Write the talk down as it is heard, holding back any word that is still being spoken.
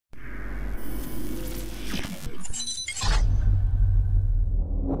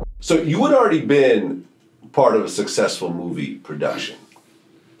So you had already been part of a successful movie production.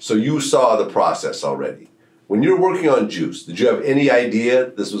 So you saw the process already. When you were working on Juice, did you have any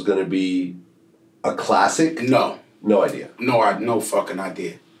idea this was going to be a classic? No. No idea? No, I had no fucking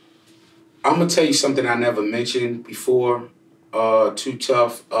idea. I'm going to tell you something I never mentioned before. Too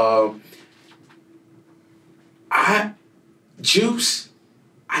tough. Juice,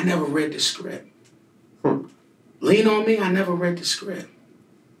 I never read the script. Lean on Me, I never read the script.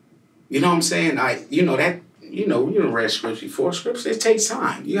 You know what I'm saying? You read scripts before. Scripts, it takes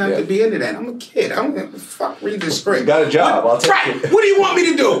time. You have to be into that. I'm a kid. I'm going to read the script. You got a job. I'll take it. What do you want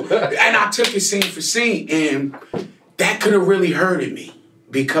me to do? And I took it scene for scene, and that could have really hurted me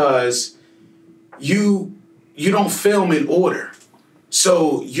because you don't film in order.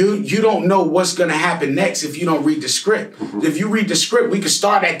 So you don't know what's going to happen next if you don't read the script. If you read the script, we can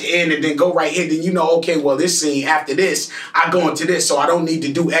start at the end and then go right here. Then you know, okay, well, this scene, after this, I go into this, so I don't need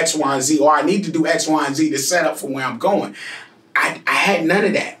to do X, Y, and Z, or I need to do X, Y, and Z to set up for where I'm going. I had none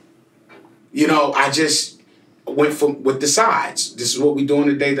of that. You know, I just went with the sides. This is what we're doing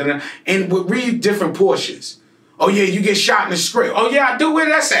today. And we'll read different portions. Oh, yeah, you get shot in the script. Oh, yeah, I do. Where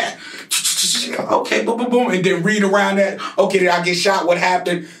that's at? Okay, boom, boom, boom. And then read around that. Okay, did I get shot? What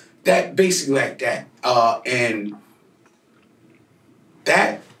happened? That, basically like that. And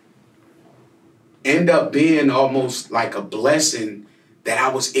that ended up being almost like a blessing that I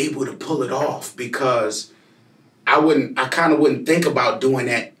was able to pull it off because I kind of wouldn't think about doing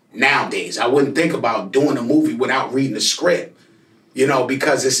that nowadays. I wouldn't think about doing a movie without reading the script, you know,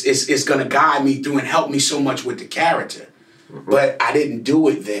 because it's going to guide me through and help me so much with the character. But I didn't do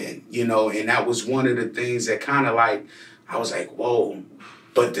it then, you know, and that was one of the things that kind of like, I was like, whoa.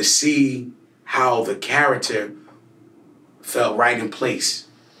 But to see how the character felt right in place,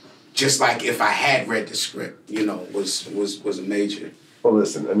 just like if I had read the script, you know, was a major. Well,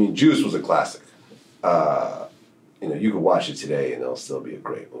 listen, I mean, Juice was a classic. You know, you can watch it today and it'll still be a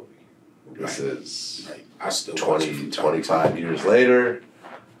great movie. This is I still 25 years later.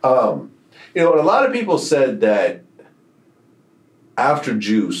 You know, and a lot of people said that after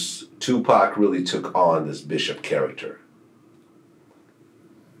Juice, Tupac really took on this Bishop character.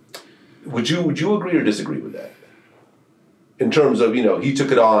 Would you agree or disagree with that? In terms of, you know, he took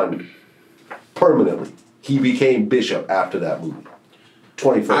it on permanently. He became Bishop after that movie.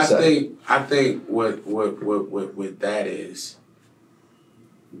 24/7. I think what that is,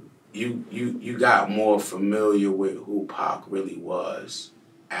 you got more familiar with who Pac really was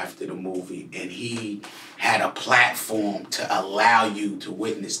after the movie, and he had a platform to allow you to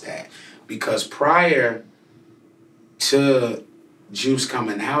witness that. Because prior to Juice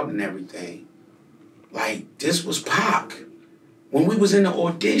coming out and everything, like, this was Pac. When we was in the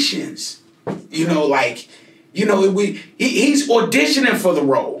auditions, you know, like, you know, he's auditioning for the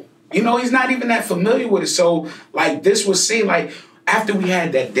role. You know, he's not even that familiar with it. So, like, this was seen, like, after we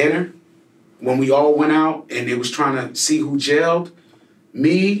had that dinner, when we all went out and they was trying to see who jailed,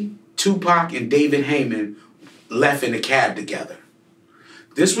 me, Tupac, and David Heyman left in a cab together.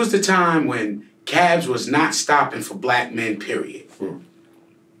 This was the time when cabs was not stopping for black men, period.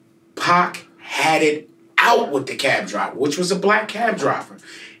 Pac had it out with the cab driver, which was a black cab driver.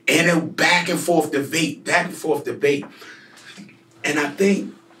 And a back and forth debate. And I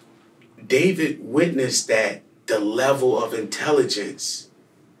think David witnessed that the level of intelligence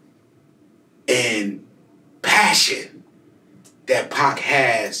and passion that Pac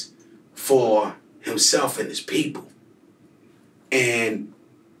has for himself and his people. And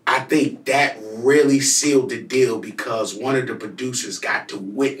I think that really sealed the deal because one of the producers got to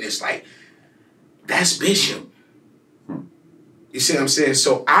witness, like, that's Bishop. You see what I'm saying?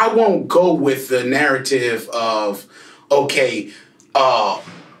 So I won't go with the narrative of, okay,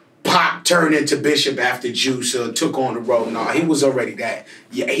 Pac turned into Bishop after Juice or took on the role. No, he was already that.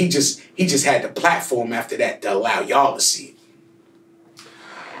 Yeah, he just had the platform after that to allow y'all to see it.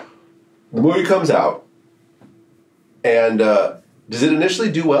 The movie comes out, and does it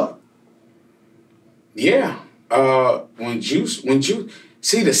initially do well? Yeah. When Juice,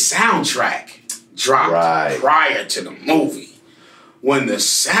 see, the soundtrack dropped prior to the movie. When the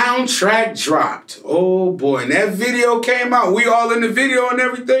soundtrack dropped, oh boy, and that video came out, we all in the video and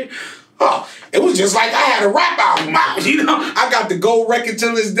everything. Oh, it was just like I had a rap album out, you know. I got the gold record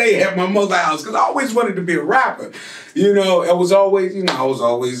till this day at my mother's house because I always wanted to be a rapper. You know, I was always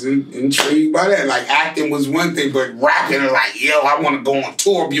intrigued by that. Like, acting was one thing, but rapping, like, yo, I want to go on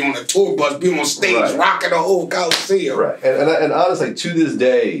tour, be on a tour bus, be on stage, rocking the whole Coliseum. Right. And honestly, to this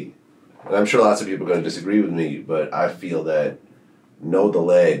day, and I'm sure lots of people are going to disagree with me, but I feel that Know the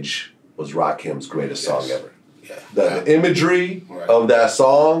Ledge was Rakim's greatest song ever. the imagery right. of that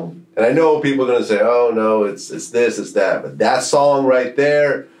song. And I know people are going to say, oh, no, it's this, it's that. But that song right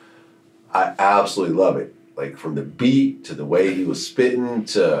there, I absolutely love it. Like, from the beat to the way he was spitting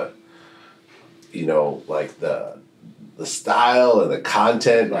to, you know, like the style and the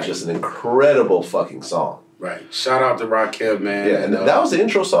content. Right. Just an incredible fucking song. Right. Shout out to Rakim, man. Yeah, and that was the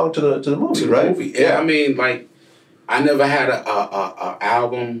intro song to the movie, to the right? Movie. Yeah, I mean, like, I never had a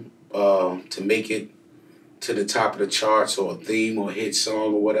album to make it to the top of the charts, or a theme or a hit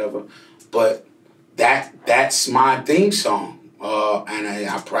song or whatever, but that's my theme song. And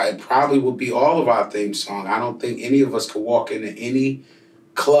I probably would be all of our theme song. I don't think any of us could walk into any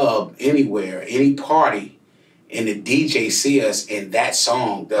club, anywhere, any party, and the DJ see us and that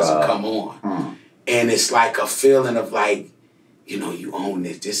song doesn't come on. And it's like a feeling of like, you know, you own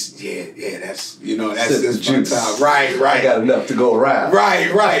it. That's that's my time. Right. I got enough to go around. Right.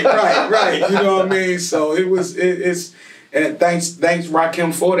 You know what I mean? So it's and thanks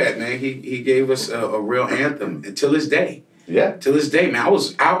Rakim for that, man. He gave us a real anthem, and till this day. Yeah. To this day, man. I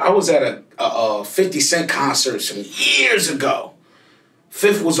was at a 50 Cent concert some years ago.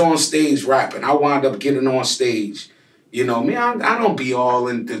 Fifth was on stage rapping. I wound up getting on stage. You know, me, I don't be all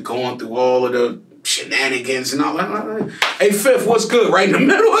into going through all of the shenanigans and all that. Hey, Fifth, what's good? Right in the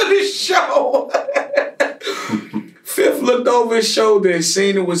middle of this show. Fifth looked over his shoulder and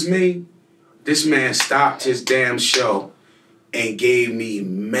seen it was me. This man stopped his damn show and gave me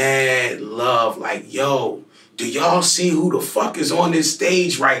mad love. Like, yo, do y'all see who the fuck is on this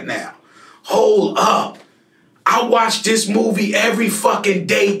stage right now? Hold up. I watch this movie every fucking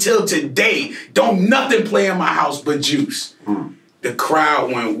day till today. Don't nothing play in my house but Juice. The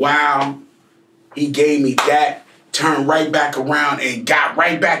crowd went wild. He gave me that, turned right back around and got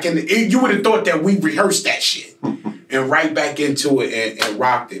right back in you would have thought that we rehearsed that shit. And right back into it and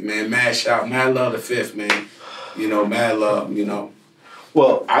rocked it, man. Mad shout, mad love to Fifth, man. You know, mad love, you know.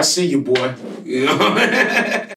 Well, I see you, boy. You know?